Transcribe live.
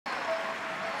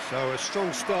So a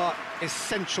strong start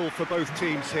essential for both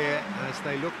teams here as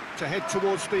they look to head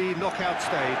towards the knockout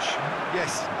stage.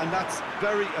 Yes, and that's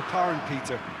very apparent,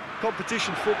 Peter.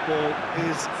 Competition football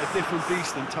is a different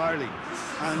beast entirely,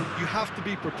 and you have to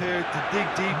be prepared to dig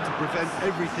deep to prevent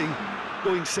everything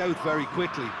going south very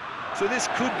quickly. So this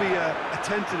could be a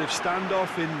tentative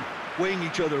standoff in weighing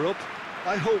each other up.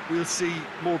 I hope we'll see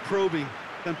more probing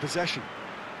than possession.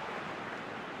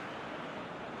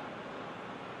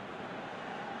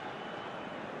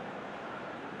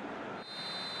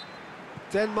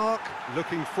 Denmark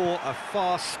looking for a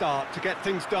fast start to get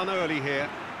things done early here.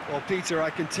 Well, Peter, I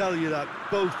can tell you that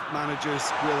both managers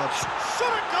will have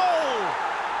shot a goal!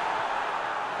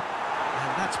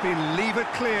 And that's been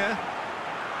levered clear.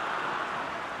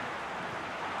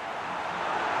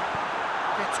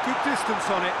 Gets good distance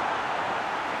on it.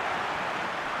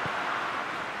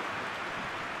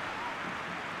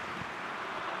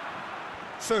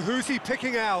 So who's he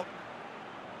picking out?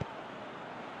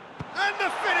 And the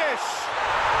finish!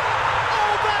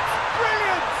 Oh, that's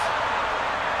brilliant!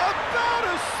 About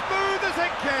as smooth as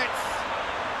it gets.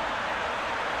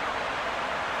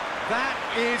 That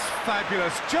is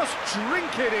fabulous. Just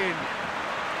drink it in.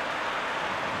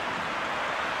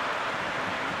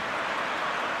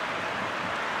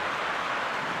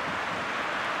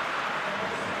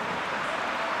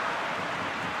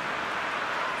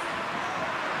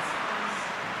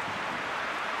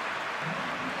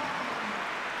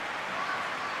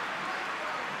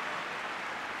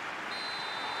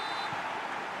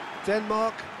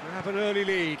 Denmark have an early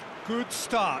lead. Good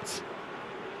start.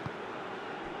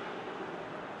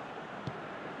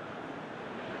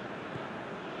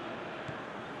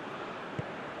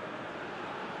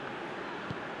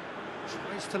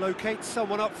 Tries to locate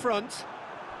someone up front.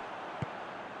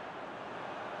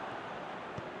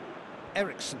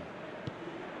 Eriksson.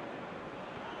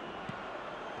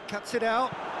 Cuts it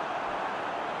out.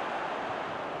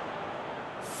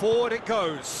 Forward it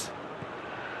goes.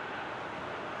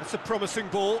 That's a promising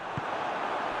ball.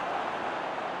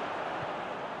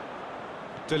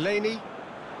 Delaney.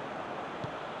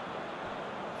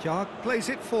 Jarg plays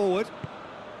it forward.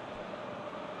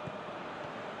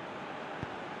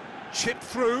 Chip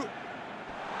through.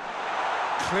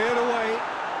 Cleared away.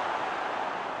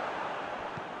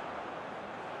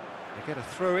 They get a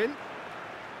throw in.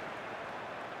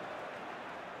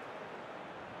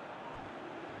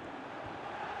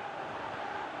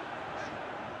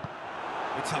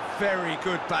 It's a very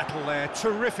good battle there,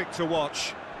 terrific to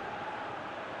watch.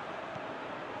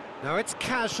 Now it's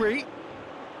Kasri.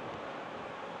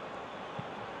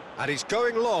 And he's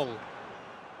going long.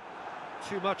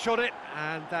 Too much on it,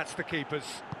 and that's the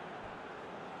keeper's.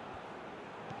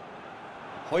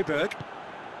 Højbjerg.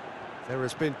 There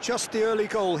has been just the early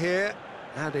goal here,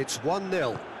 and it's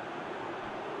 1-0.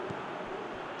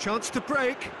 Chance to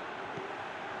break.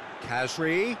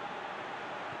 Kasri.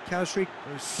 Kasri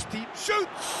goes steep,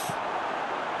 shoots!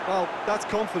 Well, that's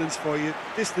confidence for you.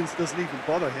 Distance doesn't even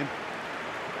bother him.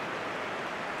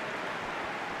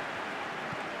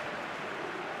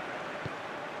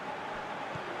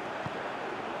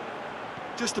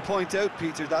 Just to point out,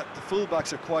 Peter, that the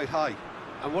fullbacks are quite high.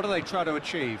 And what do they try to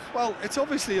achieve? Well, it's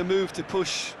obviously a move to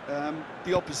push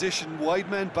the opposition wide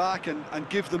men back and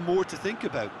give them more to think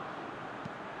about.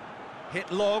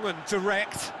 Hit long and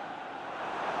direct.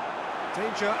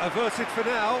 Danger averted for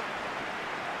now.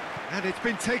 And it's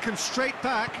been taken straight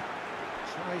back.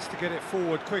 Tries to get it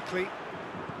forward quickly.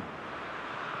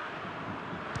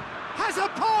 Has a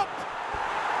pop!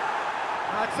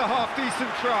 That's a half-decent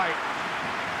try.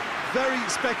 Very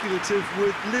speculative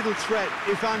with little threat,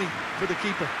 if any, for the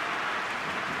keeper.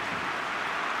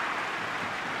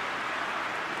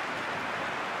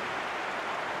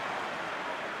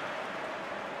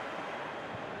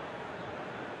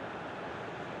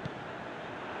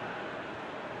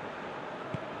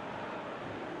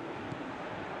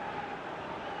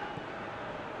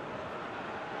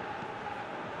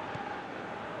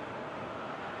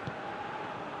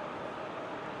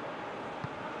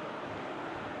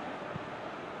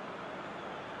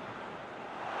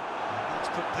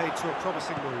 Put paid to a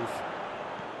promising move.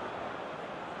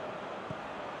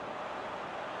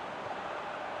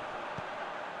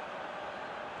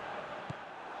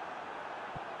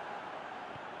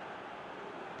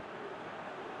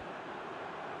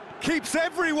 Keeps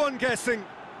everyone guessing.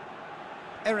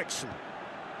 Eriksson.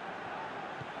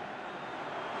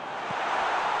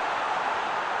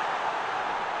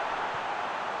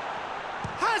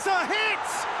 Has a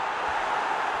hit!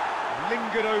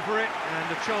 Lingered over it, and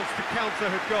the chance to counter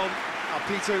had gone.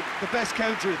 Peter, the best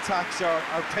counter-attacks are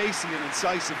pacey and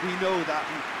incisive, we know that,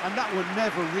 and that one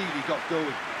never really got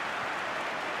going.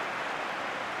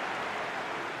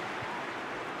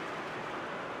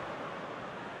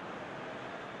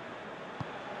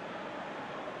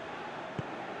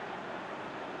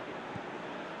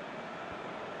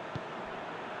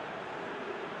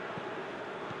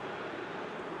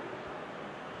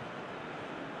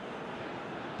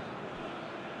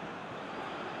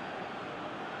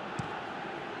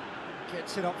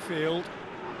 Gets it upfield.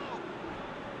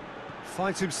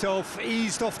 Finds himself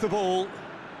eased off the ball.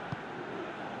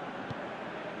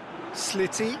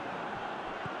 Slitty.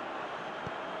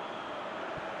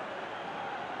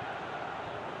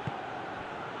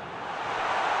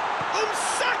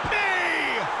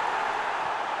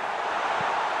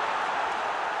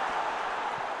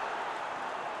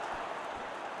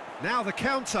 Now the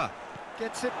counter,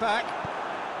 gets it back.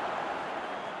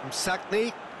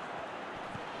 Msakni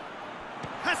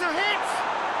has a hit!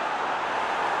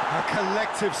 A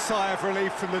collective sigh of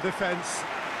relief from the defence.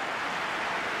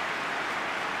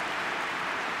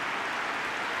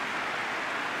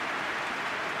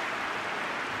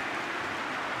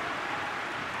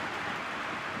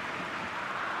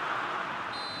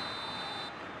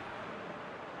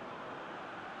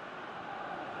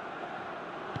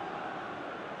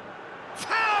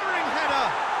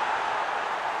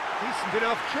 Decent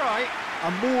enough try.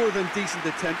 A more than decent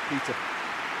attempt, Peter.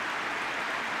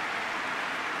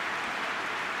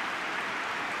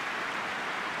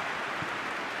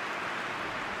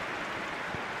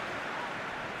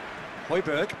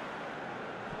 Højbjerg.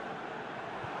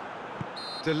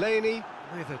 Delaney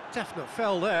with a definite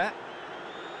foul there.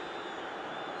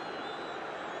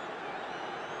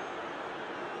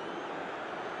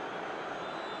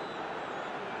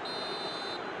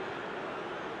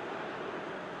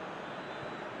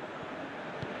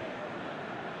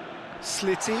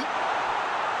 Slitty.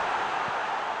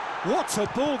 What a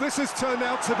ball this has turned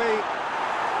out to be.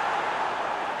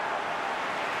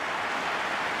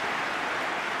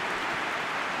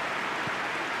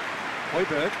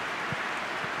 Højbjerg.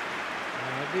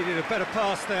 Needed a better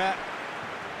pass there.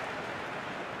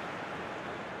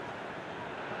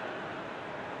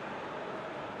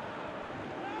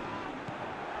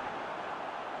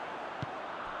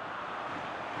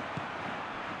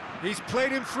 He's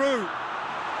played him through.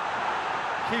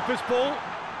 Keeper's ball.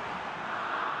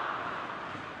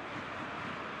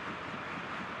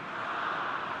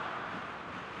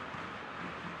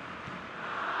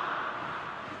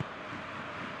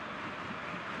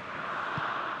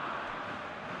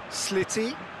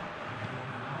 Slitty.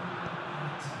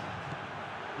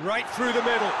 Right through the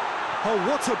middle. Oh,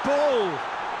 what a ball!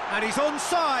 And he's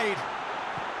onside.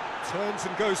 Turns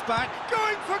and goes back,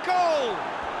 going for goal!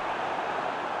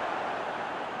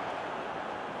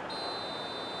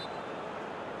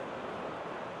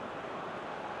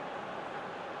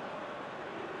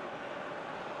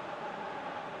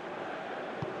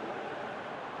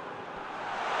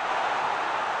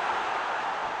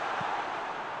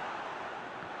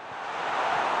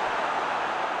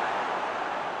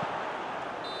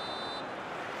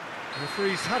 The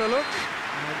referee's had a look,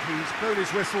 and he's blown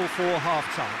his whistle for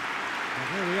half-time. And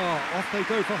there we are, off they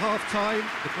go for half-time.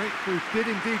 The breakthrough did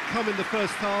indeed come in the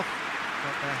first half,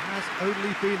 but there has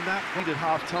only been that At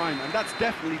half-time, and that's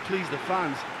definitely pleased the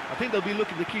fans. I think they'll be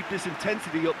looking to keep this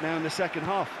intensity up now in the second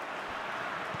half.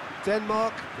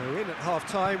 Denmark go in at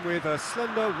half-time with a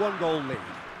slender one-goal lead.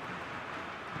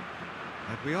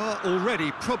 And we are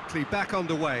already promptly back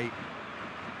underway.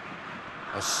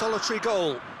 A solitary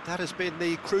goal. That has been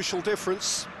the crucial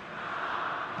difference.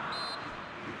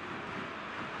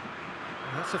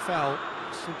 That's a foul.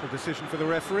 Simple decision for the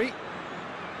referee.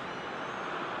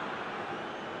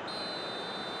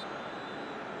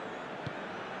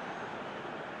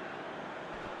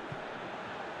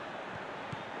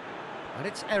 And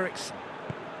it's Eriksson.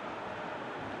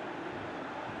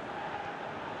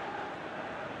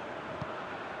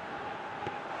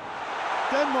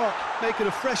 Denmark making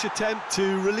a fresh attempt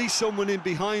to release someone in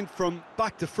behind from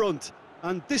back to front,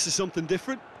 and this is something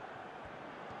different.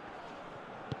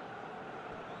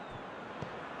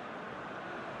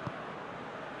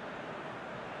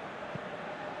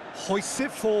 Hoists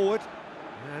it forward.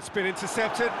 It's been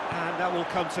intercepted, and that will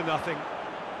come to nothing.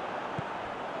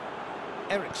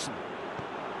 Eriksson.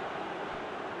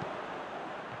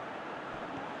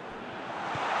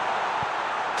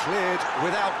 Cleared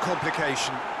without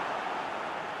complication.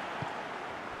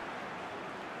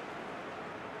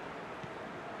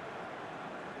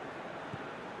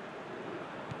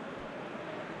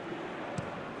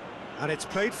 And it's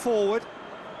played forward.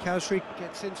 Kausri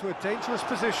gets into a dangerous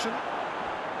position.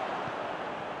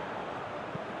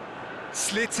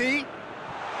 Slitty.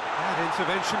 That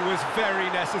intervention was very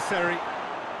necessary.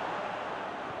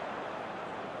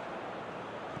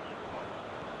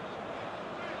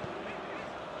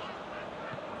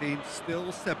 Being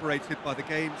still separated by the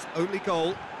game's only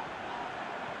goal.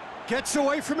 Gets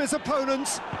away from his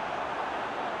opponents.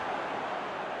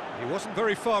 He wasn't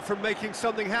very far from making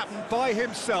something happen by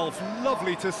himself.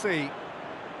 Lovely to see.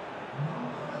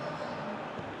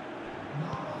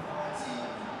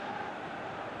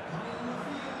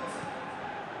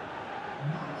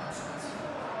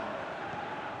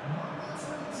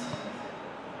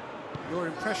 Your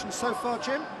impression so far,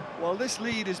 Jim? Well, this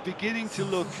lead is beginning to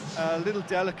look a little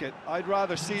delicate. I'd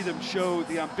rather see them show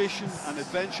the ambition and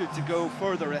adventure to go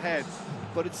further ahead.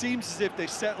 But it seems as if they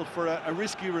settled for a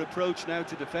riskier approach now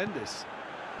to defend this.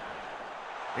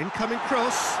 Incoming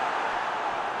cross.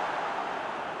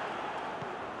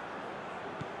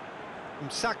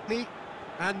 Msakni.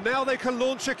 And now they can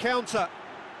launch a counter.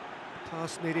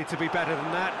 Pass needed to be better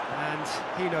than that,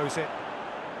 and he knows it.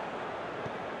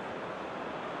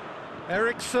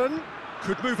 Eriksson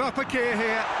could move up a gear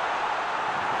here.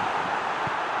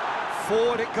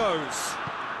 Forward it goes.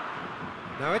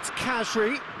 Now it's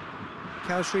Khazri.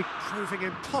 Khazri proving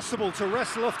impossible to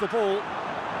wrestle off the ball.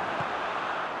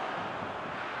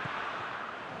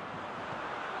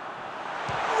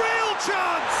 Real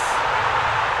chance!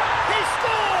 He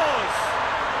scores!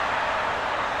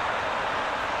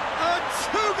 A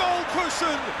two-goal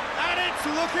cushion, and it's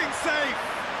looking safe.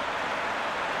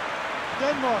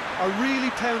 Denmark are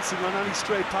really pouncing on any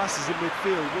stray passes in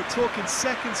midfield. We're talking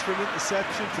seconds from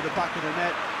interception to the back of the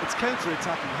net. It's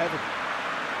counter-attacking heaven.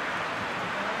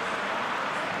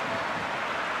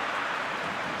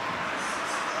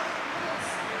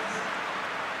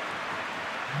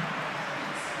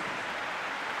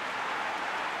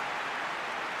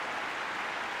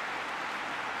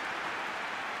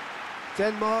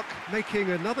 Denmark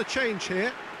making another change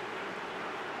here.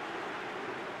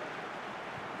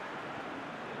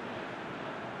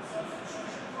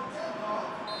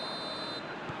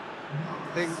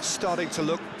 Things starting to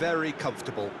look very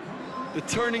comfortable. The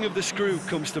turning of the screw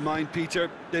comes to mind, Peter.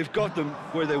 They've got them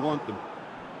where they want them.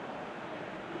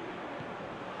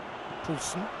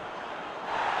 Poulsen.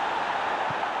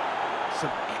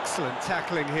 Some excellent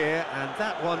tackling here, and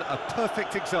that one a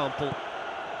perfect example.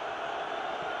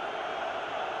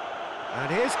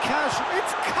 And here's Khazri.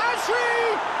 It's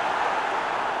Khazri!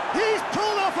 He's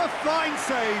pulled off a fine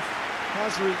save.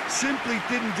 Khazri simply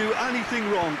didn't do anything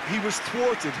wrong. He was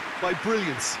thwarted by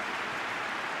brilliance.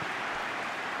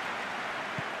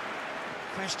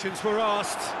 Questions were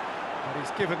asked, but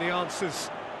he's given the answers.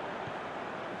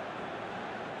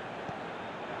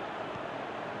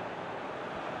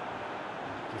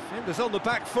 Defenders on the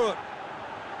back foot.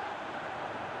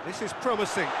 This is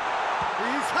promising.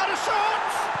 He's had a shot!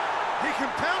 He can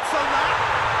pounce on that.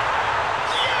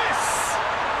 Yes!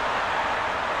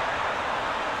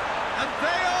 And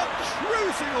they are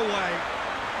cruising away.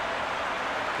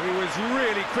 He was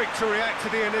really quick to react to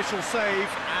the initial save,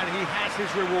 and he has his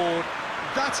reward.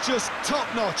 That's just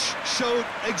top-notch. Showed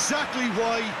exactly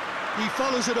why he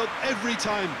follows it up every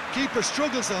time. Keeper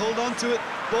struggles to hold on to it.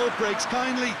 Ball breaks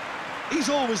kindly. He's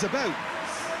always about.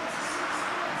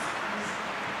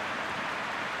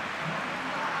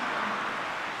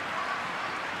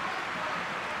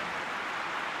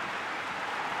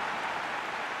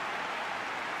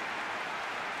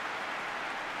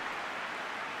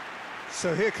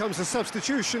 So here comes a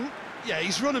substitution. Yeah,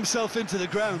 he's run himself into the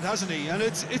ground, hasn't he? And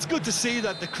it's good to see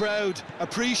that the crowd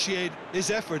appreciate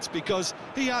his efforts, because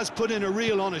he has put in a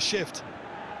real honest shift.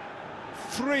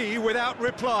 3 without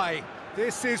reply.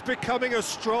 This is becoming a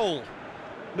stroll.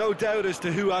 No doubt as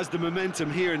to who has the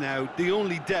momentum here now. The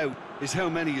only doubt is how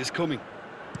many is coming.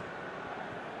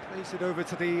 Plays it over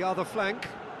to the other flank.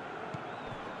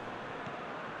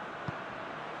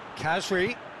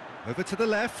 Khazri over to the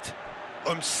left.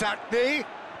 Msakni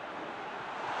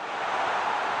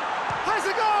has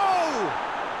a goal!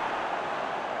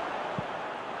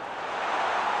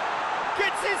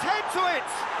 Gets his head to it!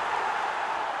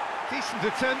 Decent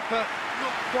attempt, but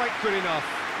not quite good enough.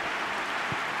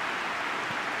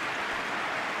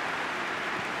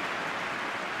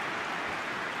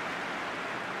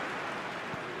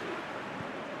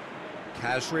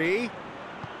 Khazri.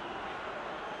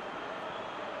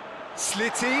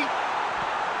 Slitty.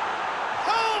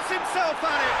 Hurls himself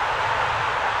at it!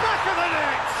 Back of the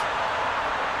net!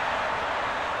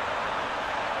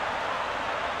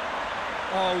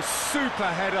 Oh, super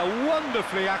header,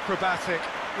 wonderfully acrobatic.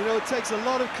 You know, it takes a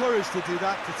lot of courage to do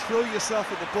that, to throw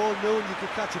yourself at the ball knowing you could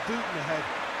catch a boot in the head.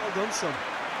 Well done, son.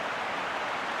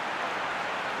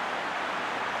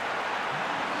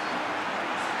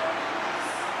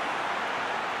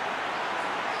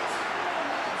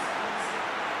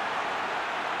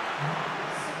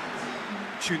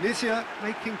 Tunisia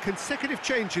making consecutive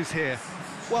changes here.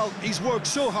 Well, he's worked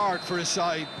so hard for his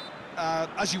side,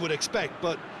 as you would expect,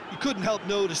 but you couldn't help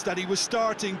notice that he was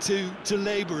starting to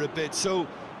labour a bit, so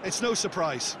it's no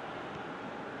surprise.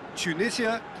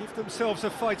 Tunisia give themselves a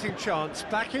fighting chance,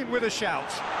 back in with a shout.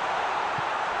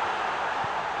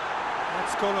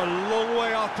 That's gone a long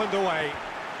way up and away.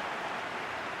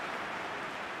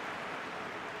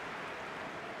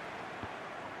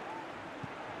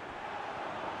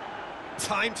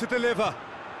 Time to deliver.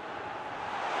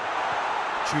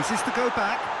 Chooses to go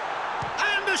back.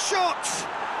 And a shot!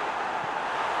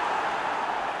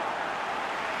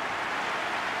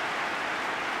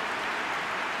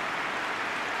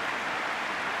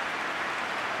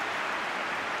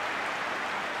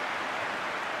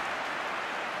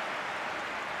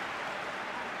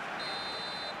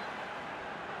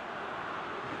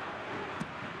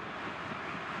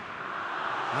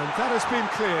 And that has been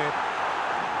cleared.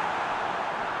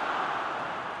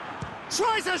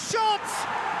 Tries a shot!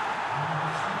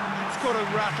 It's got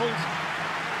him rattled.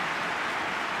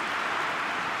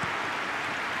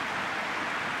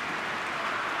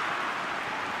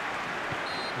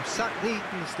 Sakni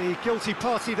is the guilty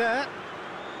party there.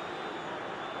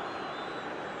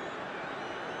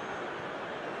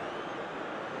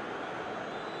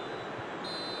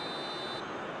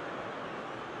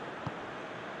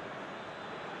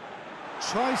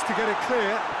 Tries to get it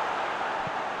clear.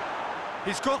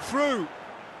 He's got through.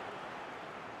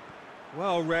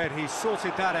 Well read, he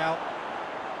sorted that out.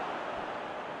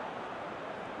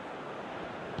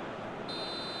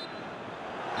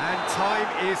 And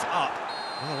time is up.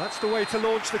 Well, that's the way to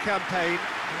launch the campaign.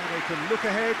 Now they can look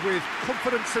ahead with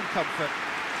confidence and comfort.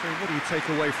 So what do you take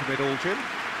away from it all, Jim?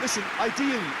 Listen,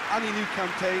 ideally, any new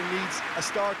campaign needs a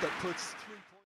start that puts 3 points.